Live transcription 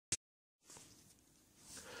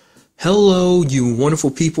Hello, you wonderful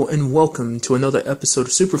people, and welcome to another episode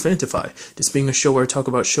of Super-Fanta-Fi, this being a show where I talk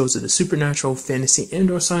about shows of the supernatural, fantasy,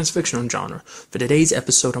 and/or science fiction genre. For today's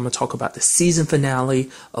episode, I'm going to talk about the season finale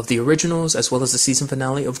of the originals, as well as the season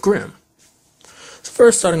finale of Grimm. So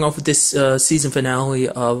first, starting off with this season finale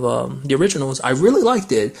of the originals, I really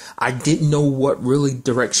liked it. I didn't know what really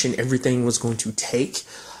direction everything was going to take.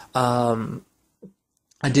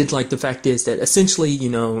 I did like the fact is that essentially,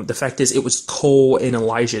 the fact is it was Cole and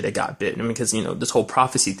Elijah that got bitten. I mean, because, this whole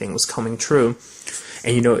prophecy thing was coming true.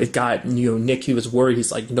 And, it got, Nick, he was worried.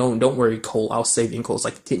 He's like, no, don't worry, Cole, I'll save you. And Cole's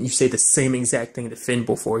like, didn't you say the same exact thing to Finn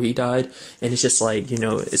before he died? And it's just like,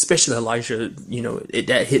 especially Elijah,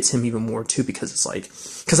 that hits him even more too, because it's like,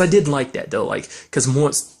 because I did like that though, like, because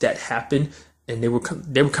once that happened, and they were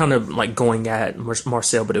kind of like going at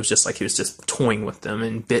Marcel, but it was just like he was just toying with them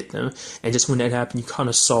and bit them. And just when that happened, you kind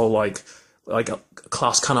of saw like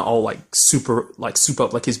Klaus kind of all soup up,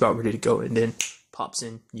 like he's about ready to go, and then pops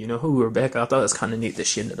in, who, Rebecca. I thought it was kind of neat that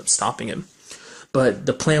she ended up stopping him. But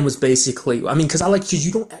the plan was basically, I mean, because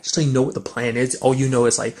you don't actually know what the plan is. All you know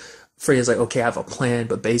is like Freya's like, okay, I have a plan,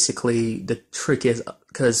 but basically the trick is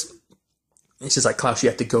because it's just like, Klaus, you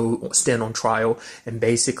have to go stand on trial and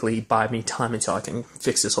basically buy me time until I can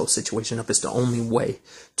fix this whole situation up. It's the only way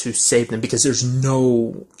to save them, because there's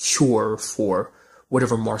no cure for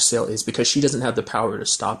whatever Marcel is, because she doesn't have the power to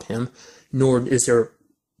stop him, nor is there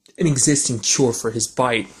an existing cure for his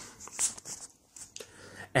bite.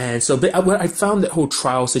 And so I found that whole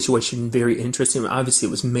trial situation very interesting. Obviously,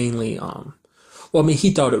 it was mainly,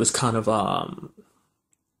 he thought it was kind of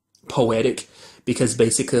poetic, because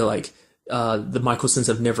basically, the Michelsons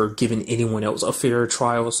have never given anyone else a fair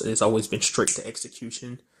trial, so it's always been straight to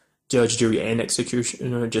execution. Judge, jury, and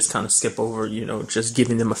executioner just kind of skip over, just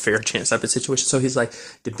giving them a fair chance type of situation. So he's like,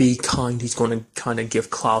 to be kind, he's going to kind of give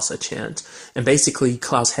Klaus a chance. And basically,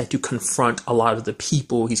 Klaus had to confront a lot of the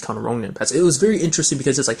people he's kind of wronged in the past. It was very interesting,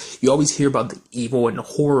 because it's like, you always hear about the evil and the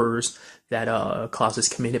horrors that Klaus has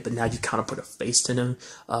committed, but now you kind of put a face to them.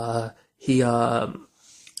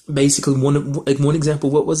 Basically, one example,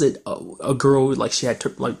 what was it? A girl, she had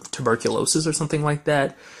tuberculosis or something like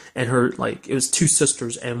that, and her, it was two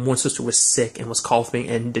sisters, and one sister was sick and was coughing,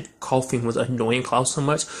 and the coughing was annoying Klaus so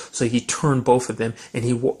much, so he turned both of them, and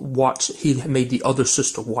he made the other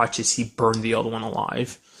sister watch as he burned the other one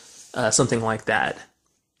alive, something like that.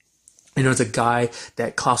 And there was a guy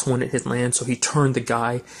that Klaus wanted his land, so he turned the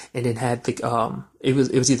guy, and then had it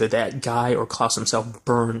was either that guy or Klaus himself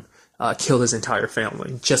killed his entire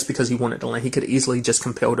family just because he wanted the land. He could have easily just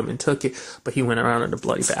compelled him and took it, but he went around in a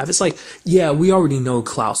bloody path. It's like, yeah, we already know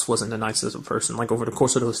Klaus wasn't the nicest of a person, over the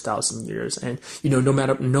course of those 1,000 years. And,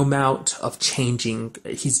 no amount of changing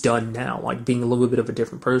he's done now, being a little bit of a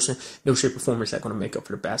different person, no shape or form is that going to make up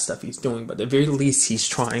for the bad stuff he's doing. But at the very least, he's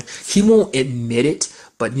trying. He won't admit it,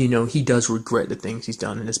 but, he does regret the things he's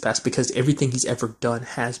done in his past, because everything he's ever done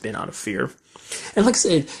has been out of fear. And like I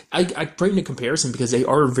said, I bring the comparison because they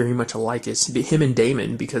are very much alike. It's him and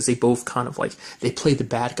Damon, because they both kind of they play the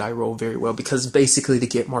bad guy role very well, because basically to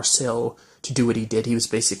get Marcel to do what he did, he was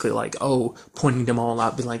basically pointing them all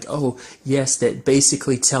out, being like, oh, yes, that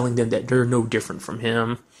basically telling them that they're no different from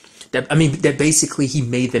him. That basically he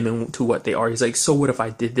made them into what they are. He's like, so what if I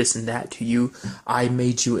did this and that to you? I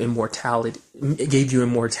made you gave you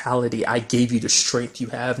immortality. I gave you the strength you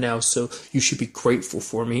have now, so you should be grateful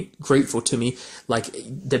to me.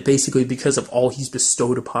 That basically, because of all he's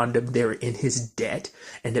bestowed upon them, they're in his debt.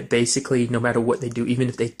 And that basically, no matter what they do, even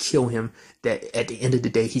if they kill him, that at the end of the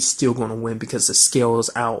day, he's still going to win, because the scales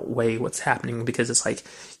outweigh what's happening. Because it's like,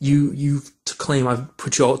 you to claim I've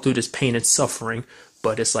put you all through this pain and suffering,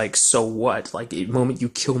 but it's like, so what? The moment you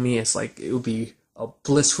kill me, it's like, it will be a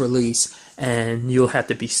bliss release, and you'll have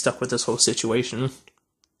to be stuck with this whole situation.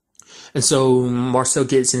 And so Marcel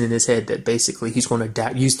gets in his head that basically he's going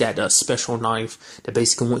to use that special knife that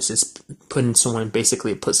basically, once it's put in someone,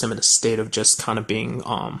 basically it puts them in a state of just kind of being,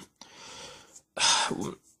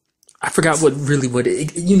 I forgot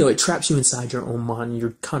it traps you inside your own mind.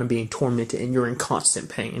 You're kind of being tormented, and you're in constant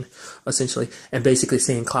pain, essentially. And basically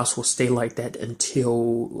saying Klaus will stay like that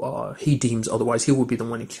until he deems otherwise. He will be the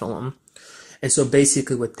one to kill him. And so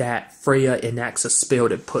basically with that, Freya enacts a spell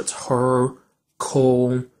that puts her,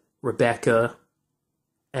 Cole, Rebecca,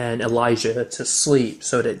 and Elijah to sleep,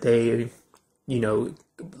 so that they,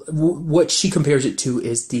 what she compares it to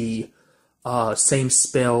is the same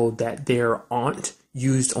spell that their aunt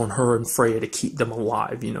used on her and Freya to keep them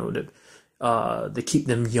alive, to keep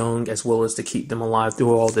them young as well as to keep them alive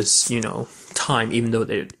through all this, time, even though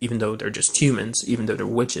they're just humans, even though they're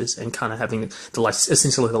witches, and kind of having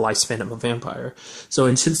essentially the lifespan of a vampire. So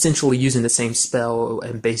essentially using the same spell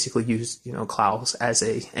and basically use, Klaus as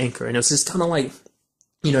a anchor. And it was just kind of like,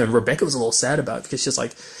 and Rebecca was a little sad about it because she's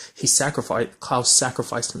like, Klaus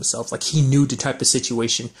sacrificed himself. Like, he knew the type of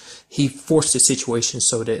situation. He forced the situation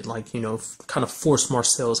so that, like, kind of forced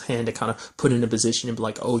Marcel's hand to kind of put in a position and be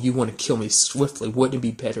like, oh, you want to kill me swiftly. Wouldn't it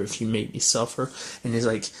be better if you made me suffer? And it's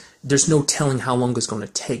like, there's no telling how long it's going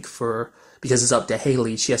to take because it's up to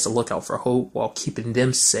Haley. She has to look out for Hope while keeping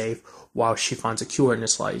them safe while she finds a cure. And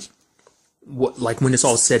it's like, when it's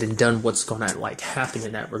all said and done, what's gonna happen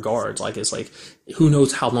in that regard? Like, it's like, who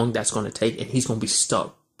knows how long that's gonna take, and he's gonna be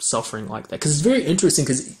stuck suffering like that. Because it's very interesting,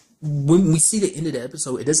 because when we see the end of the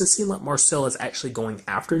episode, it doesn't seem like Marcel is actually going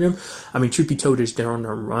after them. I mean, truth be told, they're on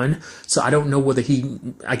their run, so I don't know whether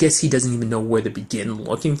I guess he doesn't even know where to begin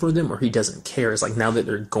looking for them, or he doesn't care. It's like, now that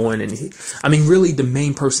they're going, and really the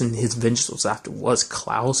main person his vengeance was after was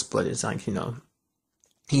Klaus, but it's like,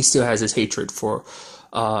 he still has his hatred for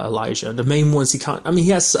Elijah. The main ones he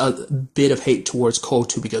has a bit of hate towards Cole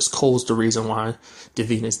too, because Cole's the reason why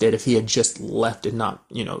Davina's dead. If he had just left and not,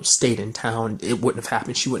 stayed in town, it wouldn't have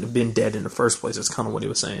happened. She wouldn't have been dead in the first place. That's kind of what he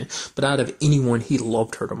was saying. But out of anyone, he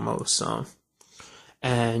loved her the most.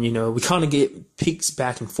 And, we kind of get peeks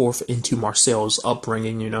back and forth into Marcel's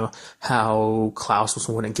upbringing, how Klaus was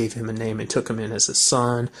the one that gave him a name and took him in as his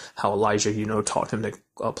son, how Elijah, taught him to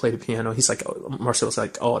play the piano. He's like, Marcel's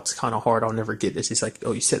like, oh, it's kind of hard. I'll never get this. He's like,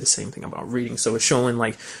 oh, you said the same thing about reading. So it's showing,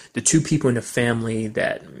 like, the two people in the family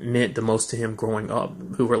that meant the most to him growing up,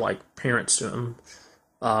 who were like parents to him.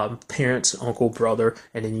 Parents, uncle, brother,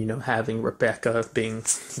 and then, having Rebecca being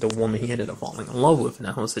the woman he ended up falling in love with in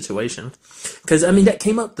that whole situation. Because, that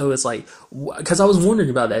came up, though, it's like, because I was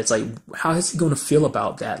wondering about that. It's like, how is he going to feel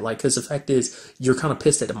about that? Like, because the fact is, you're kind of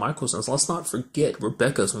pissed at the Michaelsons. Let's not forget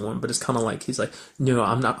Rebecca's one, but it's kind of like, he's like,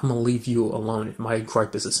 I'm going to leave you alone. My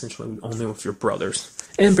gripe is essentially only with your brothers,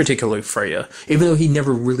 and particularly Freya. Even though he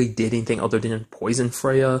never really did anything other than poison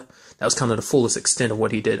Freya, that was kind of the fullest extent of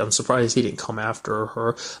what he did. I'm surprised he didn't come after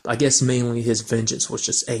her. But I guess mainly his vengeance was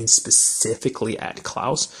just aimed specifically at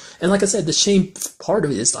Klaus. And like I said, the shame part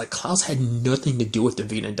of it is, like, Klaus had nothing to do with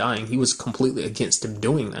Davina dying. He was completely against him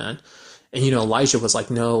doing that. And, Elijah was like,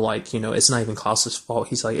 no, like, it's not even Klaus's fault.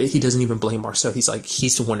 He's like, he doesn't even blame Marcel. He's like,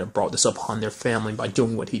 he's the one that brought this upon their family by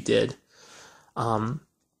doing what he did.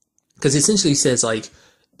 Because essentially he says, like,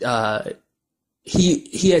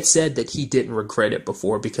 he had said that he didn't regret it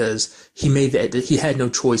before, because that he had no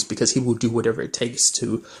choice, because he will do whatever it takes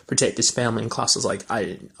to protect his family. And Klaus was like,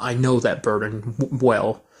 I know that burden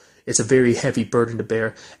well. It's a very heavy burden to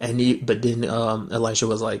bear. But then Elijah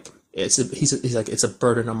was like, he's like, it's a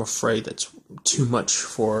burden, I'm afraid, that's too much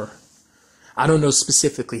for, I don't know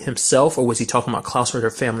specifically himself, or was he talking about Klaus or their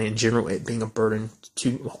family in general, it being a burden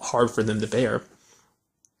too hard for them to bear.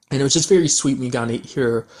 And it was just very sweet when you got to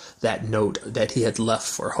hear that note that he had left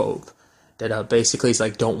for Hope. That basically he's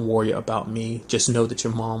like, don't worry about me. Just know that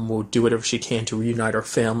your mom will do whatever she can to reunite our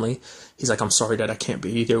family. He's like, I'm sorry that I can't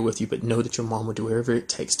be there with you, but know that your mom will do whatever it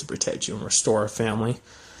takes to protect you and restore our family.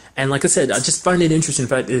 And like I said, I just find it interesting. In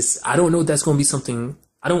fact, I don't know if that's going to be something.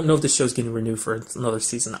 I don't know if this show's getting renewed for another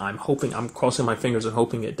season. I'm crossing my fingers and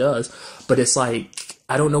hoping it does. But it's like,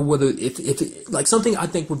 I don't know whether, if like, something I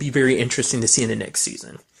think would be very interesting to see in the next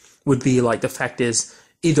season would be, like, the fact is,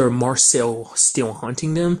 either Marcel still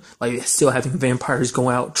hunting them, like, still having vampires go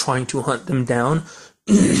out trying to hunt them down,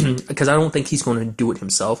 because I don't think he's going to do it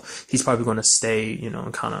himself. He's probably going to stay,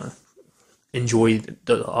 and kind of enjoy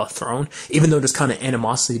the throne, even though there's kind of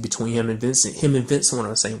animosity between him and Vincent. Him and Vincent were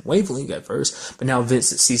on the same wavelength at first, but now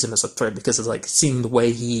Vincent sees him as a threat because it's like seeing the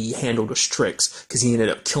way he handled the Strix, because he ended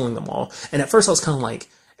up killing them all. And at first I was kind of like,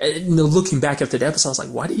 looking back after the episode, I was like,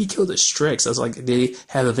 why did he kill the Strix? I was like, did he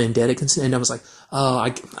have a vendetta? And I was like, oh,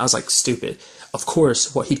 I was like, stupid. Of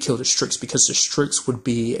course, he'd kill the Strix because the Strix would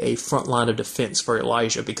be a front line of defense for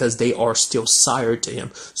Elijah, because they are still sired to him.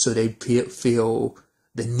 So they feel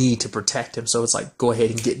the need to protect him. So it's like, go ahead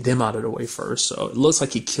and get them out of the way first. So it looks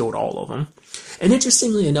like he killed all of them. And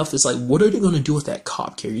interestingly enough, it's like, what are they going to do with that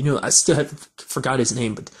cop character? I still forgot his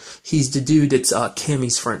name, but he's the dude that's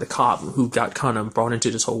Cammy's friend, the cop, who got kind of brought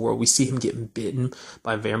into this whole world. We see him getting bitten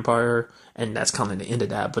by a vampire, and that's kind of the end of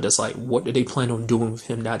that. But it's like, what do they plan on doing with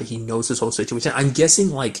him now that he knows this whole situation? I'm guessing,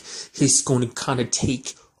 like, he's going to kind of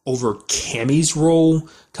take over Cammy's role,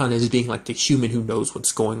 kind of as being like the human who knows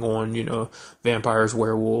what's going on, you know, vampires,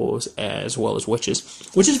 werewolves, as well as witches,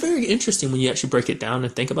 which is very interesting when you actually break it down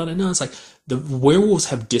and think about it. Now it's like the werewolves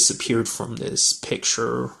have disappeared from this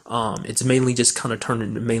picture. It's mainly just kind of turned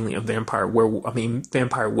into mainly a vampire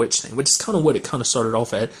vampire witch thing, which is kind of what it kind of started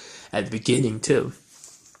off at the beginning too.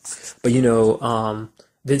 But you know,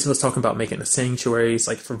 Vince was talking about making a sanctuaries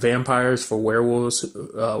like for vampires, for werewolves,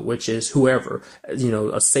 witches, whoever, you know,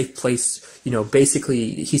 a safe place. You know,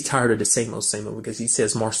 basically he's tired of the same old because he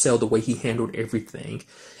says Marcel, the way he handled everything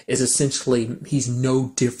is essentially, he's no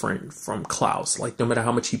different from Klaus. Like no matter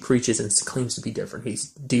how much he preaches and claims to be different,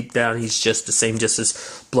 he's deep down, he's just the same, just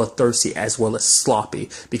as bloodthirsty as well as sloppy,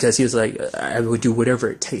 because he was like, I would do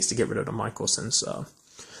whatever it takes to get rid of the Michelsons.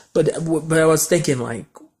 But I was thinking like,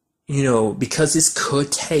 you know, because this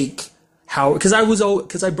could take because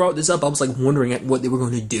I brought this up, I was like wondering at what they were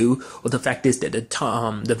going to do. Well, the fact is that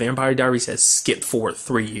the Vampire Diaries has skipped forward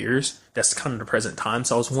 3 years. That's kind of the present time.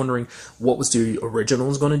 So I was wondering what was the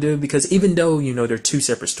originals going to do, because even though, you know, they're two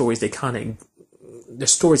separate stories, their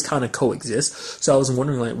stories kind of coexist. So I was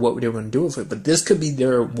wondering like what they were going to do with it. But this could be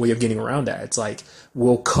their way of getting around that. It's like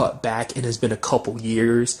we'll cut back, and it's been a couple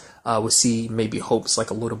years. We'll see maybe Hope's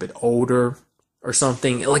like a little bit older or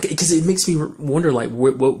something, like, because it makes me wonder like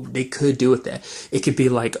what they could do with that. It could be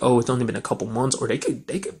like, oh, it's only been a couple months, or they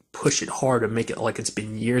could push it hard and make it like it's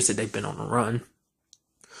been years that they've been on a run,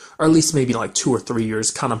 or at least maybe like 2 or 3 years,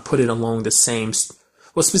 kind of put it along the same,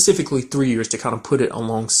 well, specifically 3 years to kind of put it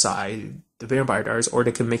alongside the Vampire Diaries, or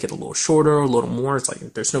they could make it a little shorter, a little more. It's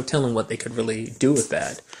like there's no telling what they could really do with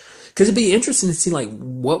that. Because it'd be interesting to see like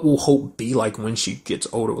what will Hope be like when she gets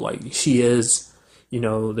older. Like she is, you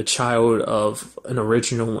know, the child of an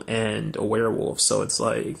original and a werewolf. So it's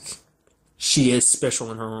like, she is special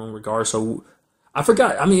in her own regard. So, I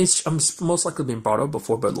forgot, I mean, I'm most likely been brought up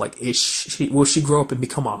before, but like, will she grow up and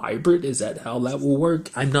become a hybrid? Is that how that will work?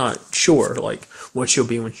 I'm not sure, like, what she'll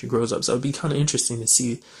be when she grows up. So it'd be kind of interesting to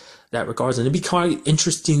see that regards. And it'd be quite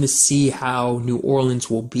interesting to see how New Orleans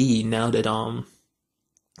will be now that,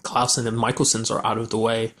 Klaus and the Michelsons are out of the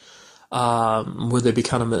way. Will they be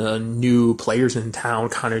kind of new players in town,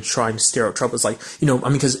 kind of trying to stir up trouble? It's like, you know, I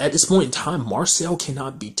mean, because at this point in time, Marcel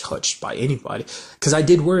cannot be touched by anybody. Because I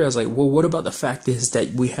did worry, I was like, well, what about the fact is that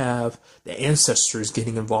we have the ancestors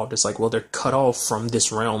getting involved? It's like, well, they're cut off from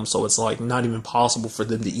this realm, so it's like not even possible for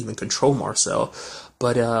them to even control Marcel.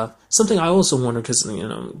 But something I also wonder, because, you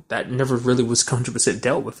know, that never really was 100%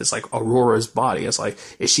 dealt with, is like Aurora's body. It's like,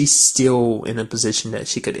 is she still in a position that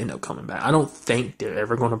she could end up coming back? I don't think they're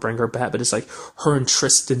ever going to bring her back, but it's like her and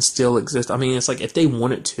Tristan still exist. I mean, it's like if they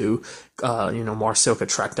wanted to, you know, Marcel could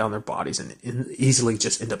track down their bodies and easily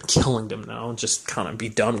just end up killing them now and just kind of be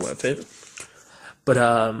done with it.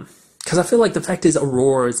 But, because I feel like the fact is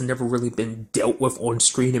Aurora has never really been dealt with on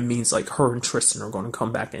screen. It means like her and Tristan are going to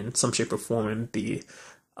come back in some shape or form and be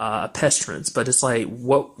pestilence. But it's like,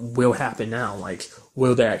 what will happen now? Like,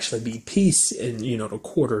 will there actually be peace in, you know, the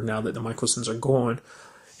quarter now that the Michelsons are gone?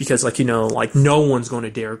 Because, like, you know, like no one's going to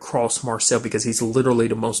dare cross Marcel, because he's literally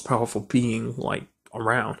the most powerful being like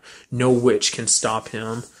around. No witch can stop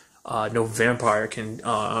him. No vampire can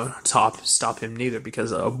stop him neither,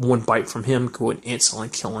 because one bite from him could instantly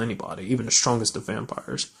kill anybody, even the strongest of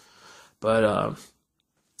vampires. But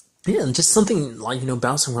yeah, just something like, you know,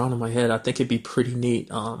 bouncing around in my head. I think it'd be pretty neat.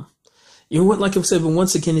 You know what, like I said, but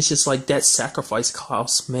once again, it's just like that sacrifice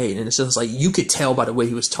Klaus made, and it's just like you could tell by the way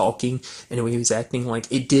he was talking and the way he was acting, like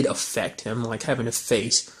it did affect him, like having to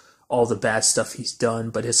face all the bad stuff he's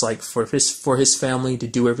done. But it's like for his family to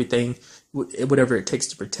do everything, whatever it takes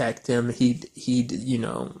to protect them, he you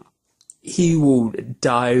know, he will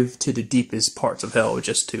dive to the deepest parts of hell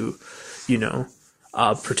just to, you know,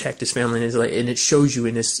 protect his family. And it's like, and it shows you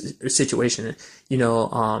in this situation, you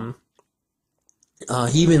know,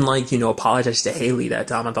 he even, like, you know, apologized to Haley that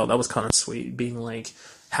time. I thought that was kind of sweet, being like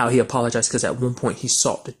how he apologized, because at one point he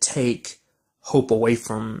sought to take Hope away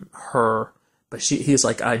from her, but he's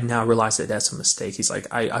like, I now realize that that's a mistake. He's like,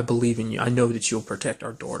 I believe in you. I know that you'll protect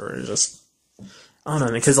our daughter. And just, I don't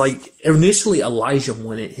know, because like initially Elijah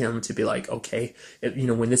wanted him to be like, okay, you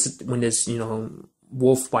know, when this you know,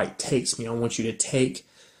 wolf bite takes me, I want you to take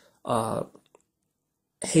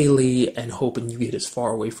Haley and Hope, and you get as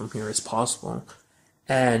far away from here as possible.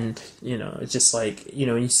 And, you know, it's just like, you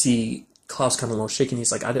know, you see Klaus kind of a little shaking.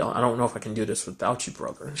 He's like, I don't know if I can do this without you,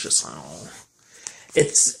 brother. It's just like, oh,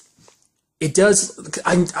 it does.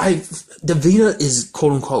 Davina is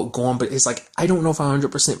quote unquote gone, but it's like, I don't know if I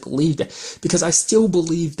 100% believe that, because I still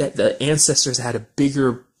believe that the ancestors had a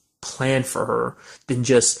bigger plan for her than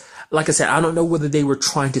just, like I said, I don't know whether they were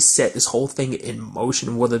trying to set this whole thing in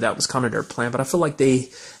motion, whether that was kind of their plan, but I feel like they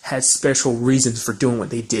had special reasons for doing what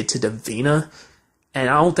they did to Davina. And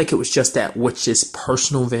I don't think it was just that, which is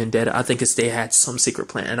personal vendetta. I think it's they had some secret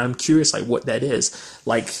plan, and I'm curious, like, what that is.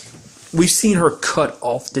 Like, we've seen her cut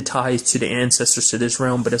off the ties to the ancestors to this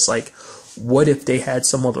realm, but it's like, what if they had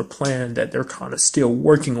some other plan that they're kind of still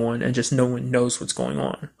working on, and just no one knows what's going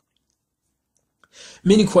on?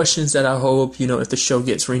 Many questions that I hope, if the show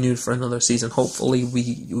gets renewed for another season, hopefully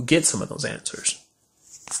you'll get some of those answers.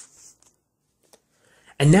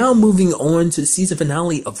 And now moving on to the season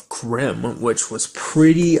finale of Grimm, which was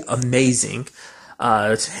pretty amazing.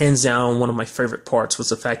 Hands down, one of my favorite parts was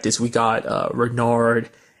the fact is we got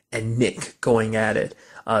Renard and Nick going at it.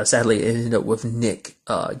 Sadly, it ended up with Nick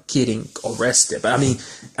getting arrested. But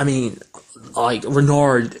I mean, like,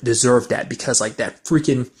 Renard deserved that because, like, that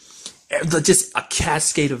freaking, just a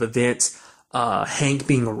cascade of events. Hank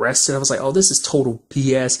being arrested, I was like, oh, this is total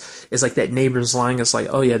BS. It's like that neighbor's lying. It's like,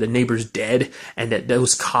 oh yeah, the neighbor's dead, and that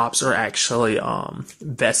those cops are actually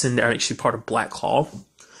Vesson. They're actually part of Black Claw.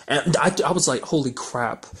 And I was like, holy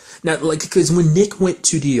crap. Now, like, because when Nick went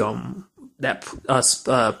to the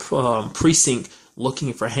precinct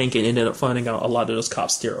looking for Hank and ended up finding out a lot of those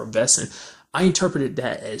cops there are Vesson, I interpreted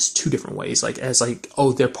that as two different ways, like, as like,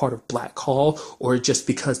 oh, they're part of Black Claw, or just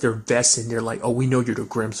because they're Vesson, they're like, oh, we know you're the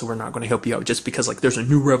Grimm, so we're not going to help you out, just because, like, there's a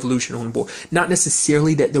new revolution on board. Not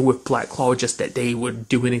necessarily that they're with Black Claw, just that they would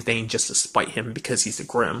do anything just to spite him because he's a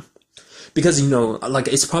Grimm. Because, like,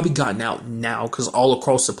 it's probably gotten out now, because all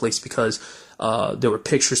across the place, because there were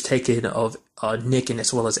pictures taken of Nick, and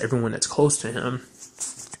as well as everyone that's close to him,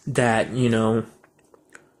 that,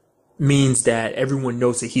 means that everyone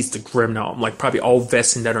knows that he's the Grimm now. Like, probably all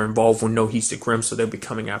Vesson that are involved will know he's the Grimm, so they'll be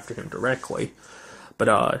coming after him directly.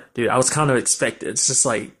 But, dude, I was kind of expecting, it's just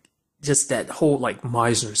like, just that whole, like,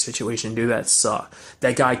 Meisner situation, dude, that sucked.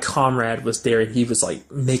 That guy, Conrad, was there, and he was,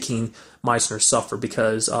 like, making Meisner suffer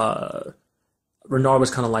because, Renard was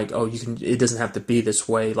kind of like, oh, it doesn't have to be this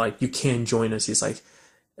way, like, you can join us. He's like,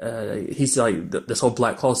 this whole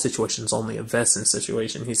Black Claw situation is only a Vesson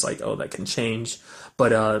situation. He's like, oh, that can change.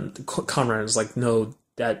 But Conrad was like, no,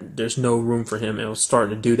 that there's no room for him. And it was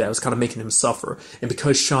starting to do that. It was kind of making him suffer. And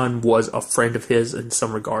because Sean was a friend of his in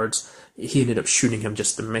some regards, he ended up shooting him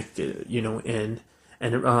just to make it, end.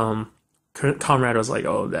 And Conrad was like,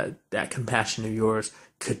 oh, that compassion of yours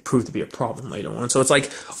could prove to be a problem later on. So it's like,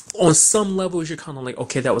 on some levels, you're kind of like,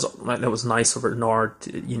 okay, that was nice of Renard.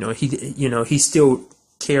 He still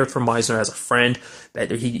cared for Meisner as a friend, that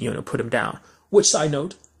he, put him down. Which, side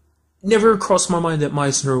note, never crossed my mind that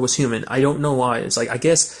Meisner was human. I don't know why. It's like, I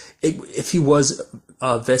guess if he was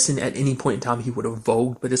Vesson at any point in time, he would have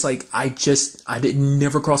vogued. But it's like, I didn't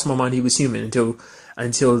never cross my mind he was human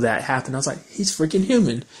until that happened. I was like, he's freaking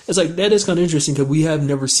human. It's like, that is kind of interesting because we have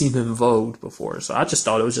never seen him vogue before. So I just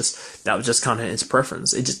thought that was just kind of his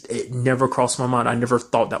preference. It never crossed my mind. I never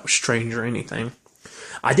thought that was strange or anything.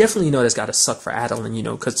 I definitely know that's got to suck for Adeline,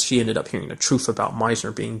 because she ended up hearing the truth about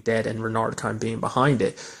Meisner being dead and Renard kind of being behind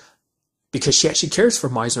it. Because she actually cares for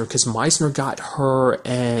Meisner, because Meisner got her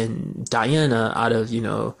and Diana out of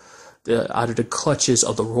the clutches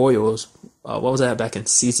of the Royals. What was that, back in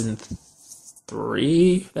season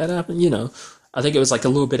 3 that happened? I think it was like a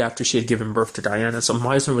little bit after she had given birth to Diana. So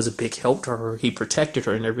Meisner was a big help to her. He protected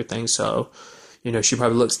her and everything. So, she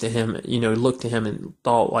probably looked to him and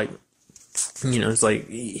thought, like, it's like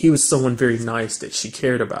he was someone very nice that she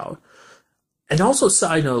cared about. And also,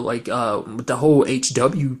 side note, like, with the whole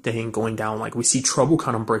HW thing going down, like, we see Trouble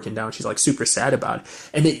kind of breaking down. She's, like, super sad about it.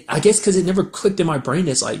 And I guess because it never clicked in my brain,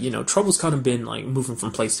 it's like, Trouble's kind of been, like, moving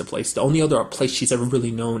from place to place. The only other place she's ever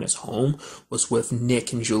really known as home was with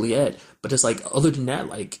Nick and Juliet. But it's like, other than that,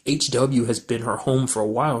 like, HW has been her home for a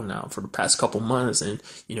while now, for the past couple months. And,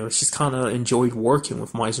 she's kind of enjoyed working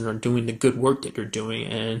with Meisner and doing the good work that they're doing.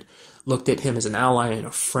 And looked at him as an ally and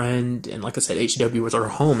a friend, and like I said, HW was her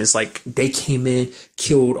home. It's like they came in,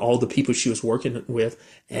 killed all the people she was working with,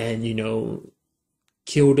 and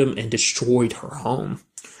killed them and destroyed her home.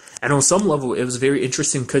 And on some level, it was very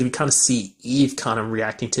interesting because we kind of see Eve kind of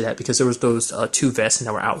reacting to that, because there was those two Vesson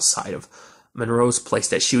that were outside of Monroe's place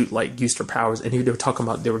that she used her powers, and they were talking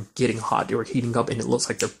about they were getting hot, they were heating up, and it looks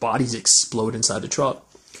like their bodies explode inside the truck.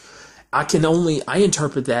 I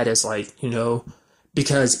interpret that as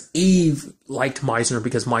because Eve liked Meisner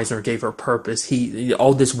because Meisner gave her purpose.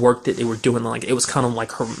 All this work that they were doing, like, it was kind of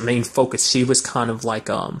like her main focus. She was kind of like,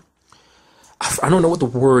 I don't know what the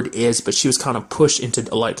word is, but she was kind of pushed into,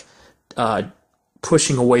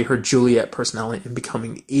 pushing away her Juliet personality and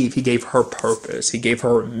becoming Eve. He gave her purpose. He gave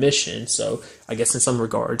her a mission. So I guess in some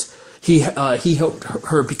regards, he helped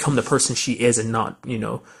her become the person she is and not,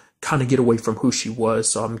 kind of get away from who she was.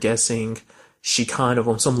 So I'm guessing she kind of,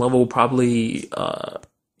 on some level, probably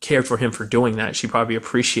cared for him for doing that. She probably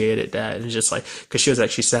appreciated that. And just like, because she was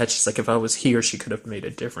actually sad, she's like, if I was here, she could have made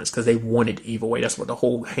a difference, because they wanted Eve away. That's what the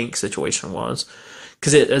whole Hank situation was.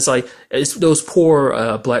 Because it's those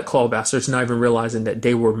poor Black Claw bastards not even realizing that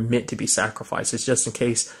they were meant to be sacrificed. It's just in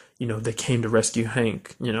case, they came to rescue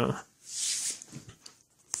Hank, we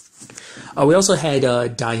also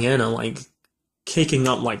had Diana, kicking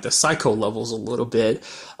up, the psycho levels a little bit,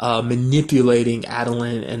 manipulating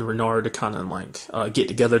Adeline and Renard to kind of, get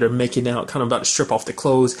together. They're making out, kind of about to strip off the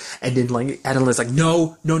clothes, and then, Adeline's like,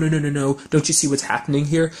 no, don't you see what's happening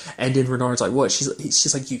here? And then Renard's like, what?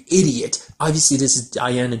 She's like, you idiot. Obviously, this is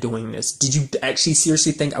Diana doing this. Did you actually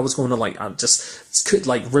seriously think I was going to, I just could,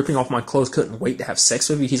 ripping off my clothes, couldn't wait to have sex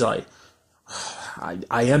with you? He's like,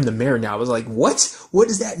 I am the mayor now. I was like, what? What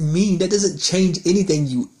does that mean? That doesn't change anything,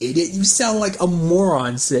 you idiot. You sound like a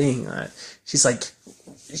moron saying that. She's like,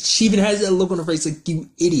 she even has that look on her face like, you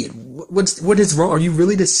idiot. What is wrong? Are you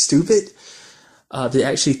really this stupid? To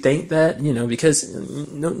actually think that, because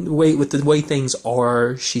with the way things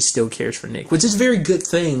are, she still cares for Nick, which is a very good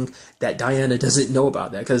thing that Diana doesn't know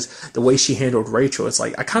about that, because the way she handled Rachel, it's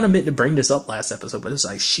like, I kind of meant to bring this up last episode, but it's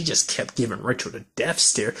like, she just kept giving Rachel the death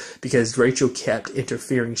stare, because Rachel kept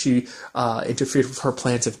interfering. She interfered with her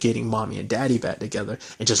plans of getting mommy and daddy back together,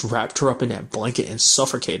 and just wrapped her up in that blanket and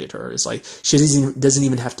suffocated her. It's like, she doesn't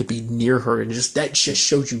even have to be near her, and that just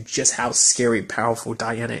shows you just how scary, powerful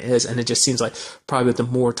Diana is. And it just seems like probably the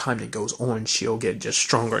more time that goes on, she'll get just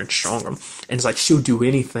stronger and stronger, and it's like she'll do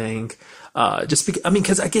anything,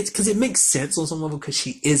 because it makes sense on some level, because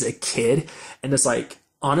she is a kid, and it's like,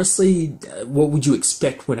 honestly, what would you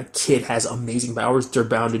expect when a kid has amazing powers? They're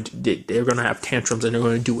bound to, they're going to have tantrums, and they're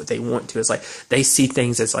going to do what they want to. It's like, they see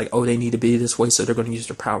things as like, oh, they need to be this way, so they're going to use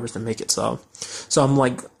their powers to make it so. So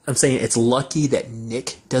I'm saying it's lucky that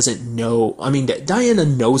Nick doesn't know, that Diana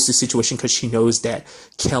knows the situation, because she knows that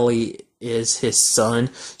Kelly is his son,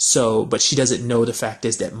 but she doesn't know the fact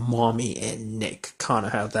is that mommy and Nick kind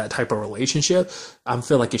of have that type of relationship. I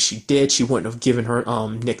feel like if she did, she wouldn't have given her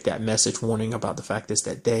Nick that message warning about the fact is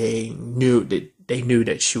that they knew that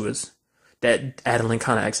Adeline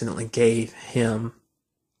kind of accidentally gave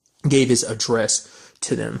his address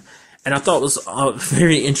to them. And I thought it was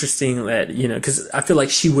very interesting that, because I feel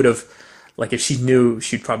like she would have, if she knew,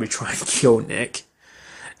 she'd probably try and kill Nick.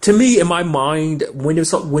 To me, in my mind,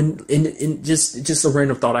 just a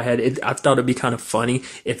random thought I had, I thought it'd be kind of funny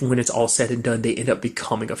if when it's all said and done, they end up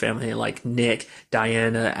becoming a family, like Nick,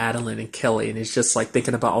 Diana, Adeline, and Kelly. And it's just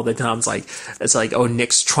thinking about all the times, it's like, oh,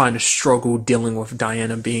 Nick's trying to struggle dealing with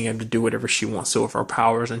Diana being able to do whatever she wants to with her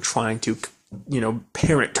powers, and trying to,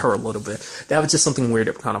 parent her a little bit. That was just something weird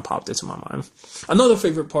that kind of popped into my mind. Another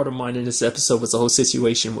favorite part of mine in this episode was the whole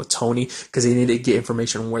situation with Tony, because he needed to get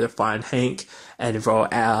information on where to find Hank, and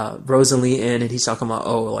Rosalie in, and he's talking about,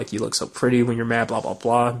 oh, you look so pretty when you're mad, blah, blah,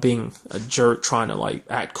 blah, being a jerk, trying to,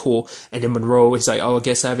 act cool. And then Monroe is like, oh, I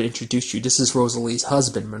guess I haven't introduced you. This is Rosalie's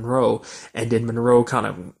husband, Monroe. And then Monroe kind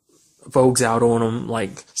of vogues out on him,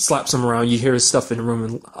 slaps him around. You hear his stuff in the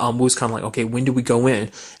room, and Wu's kind of like, okay, when do we go in?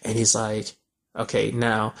 And he's like, okay,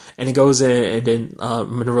 now. And he goes in, and then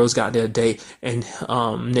Monroe's got their date, and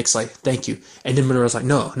Nick's like, thank you. And then Monroe's like,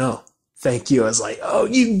 no, thank you. I was like, oh,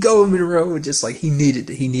 you go, Monroe. Just he needed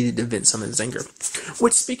to vent some of his anger.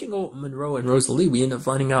 Which, speaking of Monroe and Rosalie,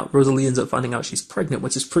 Rosalie ends up finding out she's pregnant,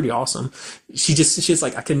 which is pretty awesome. She's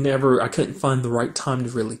like, I couldn't find the right time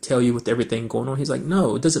to really tell you with everything going on. He's like,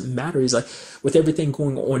 no, it doesn't matter. He's like, with everything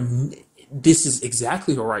going on, this is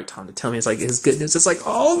exactly the right time to tell me. It's like, his goodness. It's like,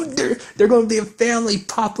 oh, they're going to be a family,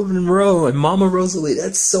 Papa Monroe and Mama Rosalie.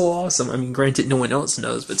 That's so awesome. Granted, no one else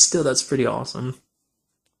knows, but still, that's pretty awesome.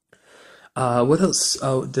 What else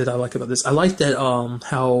did I like about this? I like that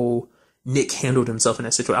how Nick handled himself in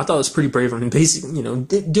that situation. I thought it was pretty brave of him, basically,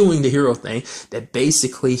 doing the hero thing, that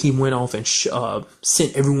basically he went off and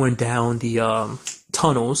sent everyone down the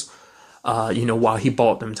tunnels, while he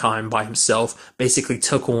bought them time by himself, basically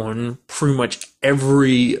took on pretty much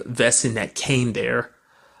every vessel that came there,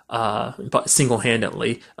 but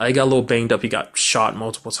single-handedly. He got a little banged up. He got shot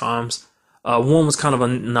multiple times. One was kind of a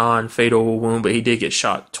non-fatal wound, but he did get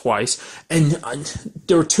shot twice. And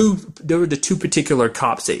there were the two particular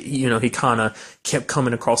cops that, he kind of kept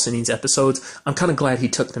coming across in these episodes. I'm kind of glad he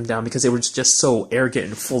took them down, because they were just so arrogant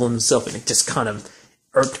and full of themselves, and it just kind of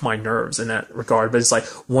irked my nerves in that regard. But it's like,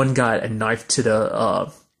 one got a knife to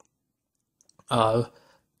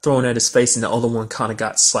thrown at his face, and the other one kind of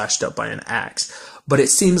got slashed up by an axe. But it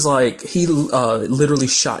seems like he literally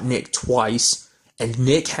shot Nick twice, and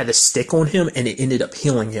Nick had a stick on him, and it ended up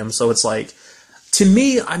healing him. So it's like, to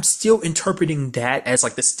me, I'm still interpreting that as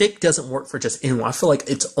like the stick doesn't work for just anyone. I feel like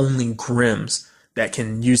it's only Grimm's that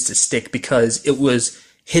can use the stick, because it was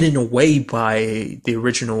hidden away by the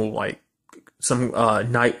original, like some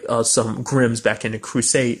some Grimm's back in the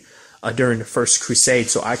Crusade, during the First Crusade.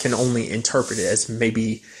 So I can only interpret it as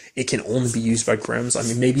maybe it can only be used by Grimm's. I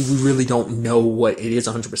mean, maybe we really don't know what it is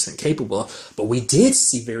 100% capable of, but we did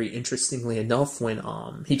see, very interestingly enough, when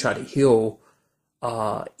he tried to heal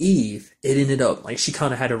Eve, it ended up like she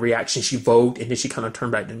kind of had a reaction. She vogued, and then she kind of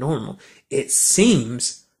turned back to normal. It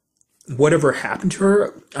seems whatever happened to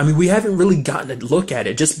her, I mean, we haven't really gotten a look at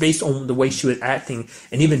it, just based on the way she was acting.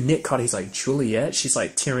 And even Nick caught it. He's like, Juliet? She's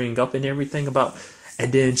like tearing up and everything about,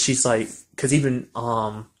 and then she's like, because even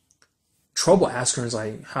Trouble asked her, is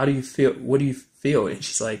like, how do you feel? What do you feel? And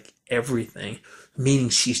she's like, everything. Meaning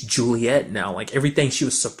she's Juliet now. Like everything she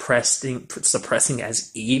was suppressing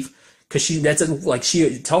as Eve. Because she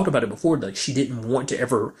talked about it before, like she didn't want to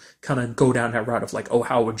ever kind of go down that route of like, oh,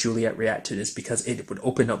 how would Juliet react to this? Because it would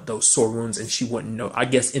open up those sore wounds, and she wouldn't know. I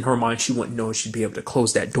guess in her mind, she wouldn't know she'd be able to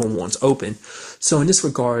close that door once open. So in this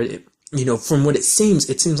regard, from what it seems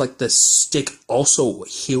like the stick also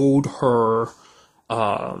healed her,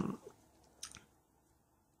 being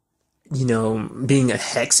a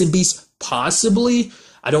hexen beast, possibly.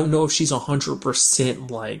 I don't know if she's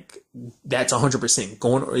 100% like, that's 100%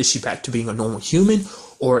 gone, or is she back to being a normal human,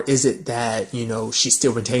 or is it that, she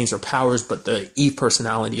still retains her powers, but the Eve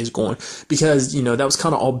personality is gone? Because, that was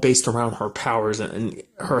kind of all based around her powers and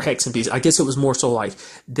her hexen beast. I guess it was more so like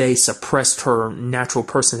they suppressed her natural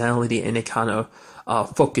personality, and it kind of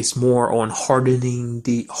focused more on hardening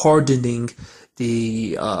the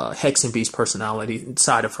hexen beast personality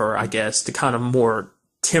side of her, I guess, to kind of more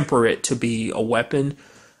temper it to be a weapon,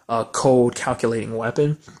 a cold, calculating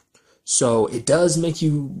weapon. So it does make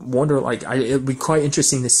you wonder, like, it'd be quite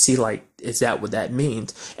interesting to see, like, is that what that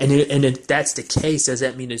means? And if that's the case, does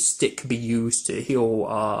that mean a stick could be used to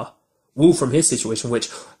heal Wu from his situation? Which,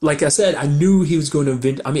 like I said, I knew he was going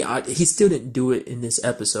to he still didn't do it in this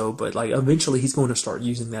episode, but like eventually he's going to start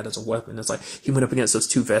using that as a weapon. It's like he went up against those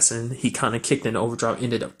two Vessin, he kind of kicked in overdrive,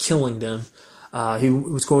 ended up killing them. He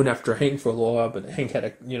was going after Hank for a little while, but Hank had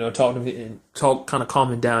to, talk to him and kind of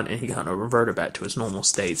calm him down, and he kind of reverted back to his normal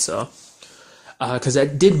state. So, because I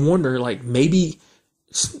did wonder, like, maybe,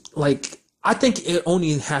 like, I think it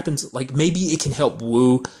only happens, like, maybe it can help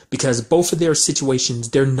Wu, because both of their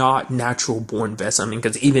situations, they're not natural born Vessin. I mean,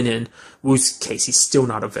 because even in Wu's case, he's still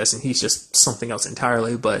not a Vessin. He's just something else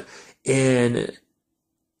entirely. But in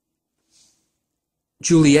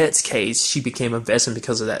Juliet's case, she became a Vessin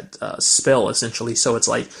because of that spell, essentially. So it's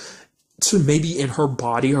like, so maybe in her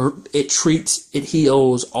body, it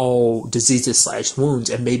heals all diseases / wounds,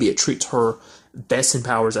 and maybe it treats her Vessin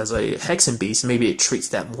powers as a hexen beast. Maybe it treats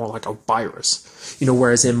that more like a virus,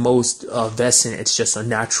 whereas in most Vessin, it's just a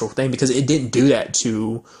natural thing, because it didn't do that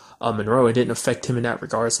to Monroe. It didn't affect him in that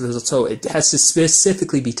regard. So it has to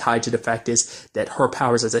specifically be tied to the fact is that her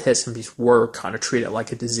powers as a hexen beast were kind of treated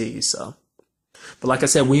like a disease. So. But like I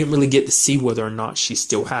said, we didn't really get to see whether or not she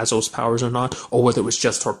still has those powers or not, or whether it was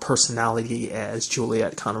just her personality as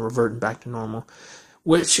Juliet kind of reverting back to normal.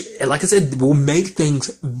 Which, like I said, will make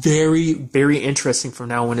things very, very interesting from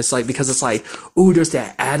now on. It's like, because it's like, ooh, there's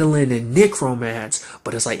that Adeline and Nick romance,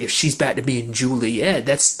 but it's like, if she's back to being Juliet,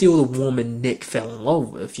 that's still the woman Nick fell in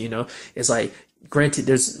love with, It's like, granted,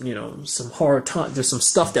 there's, some hard time, there's some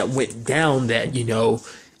stuff that went down that,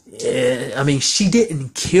 I mean, she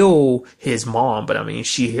didn't kill his mom, but I mean,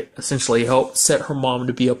 she essentially helped set her mom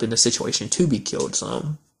to be up in a situation to be killed.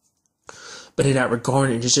 So, but in that regard,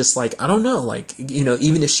 it's just like, I don't know, like,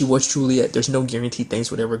 even if she was Juliet, there's no guarantee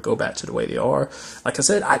things would ever go back to the way they are. Like I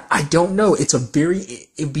said, I don't know. It'd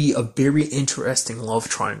be a very interesting love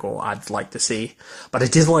triangle I'd like to see. But I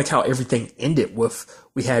did like how everything ended with,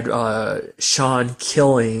 we had, Sean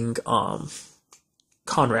killing,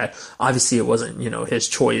 Conrad. Obviously it wasn't, his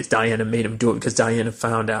choice. Diana made him do it, because Diana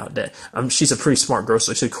found out that, she's a pretty smart girl,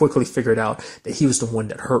 so she quickly figured out that he was the one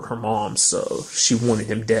that hurt her mom, so she wanted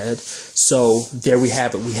him dead. So there we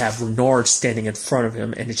have it. We have Renard standing in front of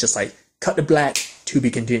him, and it's just like, cut to black, to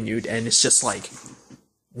be continued. And it's just like,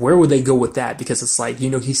 where would they go with that? Because it's like,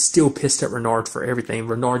 he's still pissed at Renard for everything.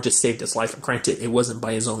 Renard just saved his life, and granted, it wasn't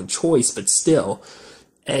by his own choice, but still,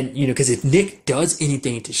 And, because if Nick does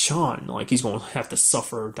anything to Sean, like, he's going to have to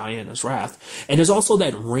suffer Diana's wrath. And there's also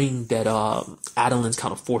that ring that Adeline's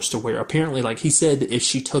kind of forced to wear. Apparently, like, he said that if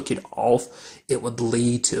she took it off, it would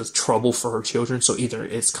lead to trouble for her children. So either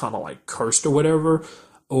it's kind of like cursed or whatever,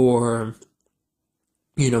 or,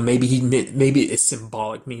 maybe it's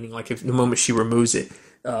symbolic, meaning like if the moment she removes it,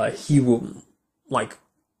 he will, like,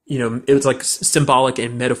 it was like symbolic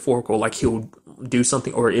and metaphorical, like he'll do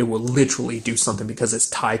something, or it will literally do something because it's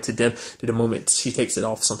tied to them. To the moment she takes it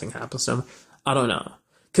off, something happens to him. I don't know.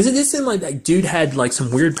 Because it did seem like that dude had like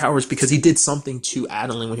some weird powers because he did something to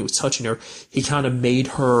Adeline when he was touching her. He kind of made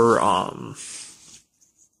her,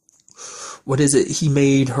 what is it? He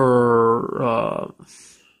made her,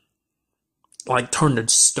 like turn to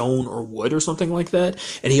stone or wood or something like that.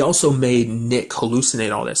 And he also made Nick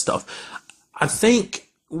hallucinate all that stuff. I think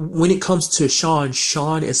when it comes to Sean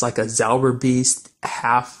is like a Zauber beast,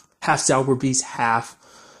 half Zauber beast, half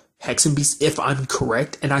Hexen beast, if I'm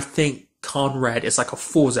correct. And I think Conrad is like a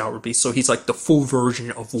full Zauber beast, so he's like the full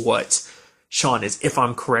version of what Sean is, if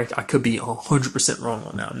I'm correct. I could be 100% wrong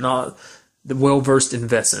on that. I'm not well versed in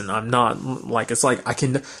Vesson. I'm not like, it's like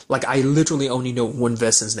I literally only know one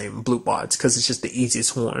Vesson's name, Blue Bots, because it's just the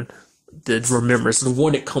easiest one to remember. It's the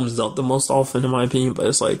one that comes up the most often, in my opinion. But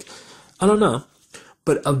it's like, I don't know.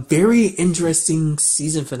 But a very interesting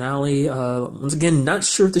season finale. Once again, not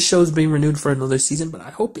sure if the show's being renewed for another season, but I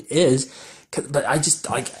hope it is. But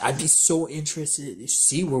I'd be so interested to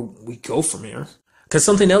see where we go from here. Because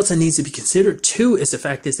something else that needs to be considered too is the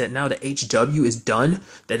fact is that now that HW is done,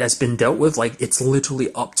 that's been dealt with, like it's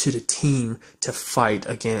literally up to the team to fight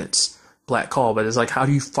against Black Call. But it's like, how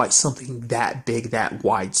do you fight something that big, that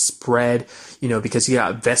widespread? Because you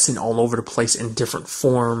got Vesson all over the place in different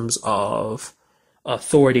forms of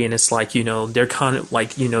authority, and it's like, they're kind of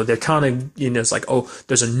like, it's like, oh,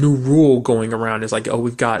 there's a new rule going around. It's like, oh,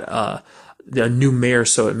 we've got the new mayor,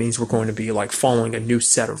 so it means we're going to be like following a new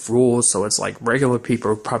set of rules. So it's like regular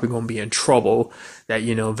people are probably going to be in trouble, that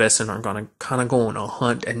Vesson are going to kind of go on a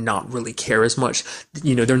hunt and not really care as much.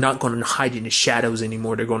 They're not going to hide in the shadows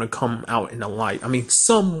anymore. They're going to come out in the light. I mean,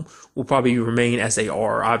 some will probably remain as they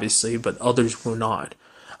are, obviously, but others will not.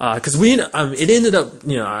 Because it ended up,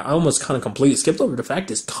 I almost kind of completely skipped over the fact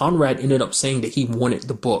is Conrad ended up saying that he wanted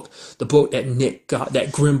the book that Nick got,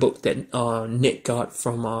 that Grimm book that Nick got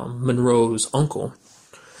from Monroe's uncle.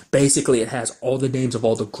 Basically, it has all the names of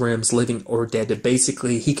all the Grimms, living or dead, that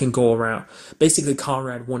basically he can go around. Basically,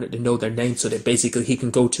 Conrad wanted to know their names so that basically he can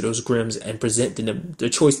go to those Grimms and present to them the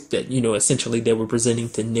choice that, essentially they were presenting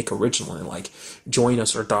to Nick originally, like join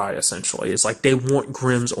us or die, essentially. It's like they want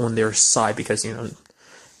Grimms on their side because,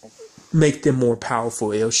 make them more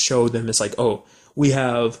powerful. It'll show them, it's like, oh, we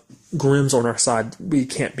have Grimms on our side. We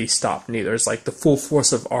can't be stopped neither. It's like the full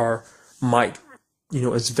force of our might,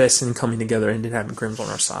 is Vesson coming together and then having Grimms on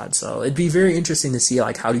our side. So it'd be very interesting to see,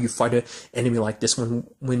 like, how do you fight an enemy like this when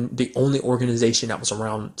the only organization that was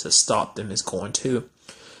around to stop them is going to.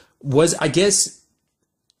 I guess,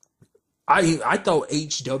 I thought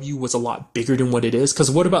HW was a lot bigger than what it is. Because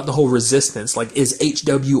what about the whole resistance? Like, is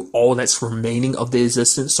HW all that's remaining of the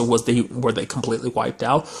resistance? So were they completely wiped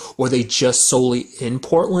out? Were they just solely in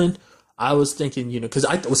Portland? I was thinking, because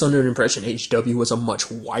I was under the impression HW was a much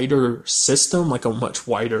wider system, like a much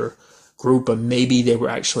wider group, but maybe they were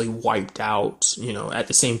actually wiped out, at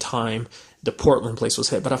the same time the Portland place was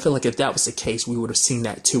hit. But I feel like if that was the case, we would have seen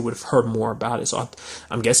that too, would have heard more about it. So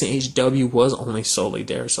I'm guessing HW was only solely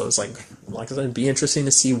there. So it's like I said, it'd be interesting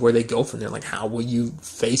to see where they go from there. Like, how will you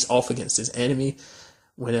face off against this enemy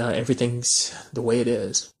when everything's the way it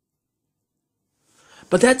is?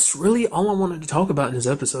 But that's really all I wanted to talk about in this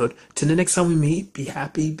episode. Till the next time we meet, be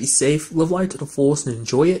happy, be safe, live life to the fullest, and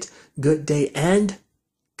enjoy it. Good day and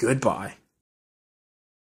goodbye.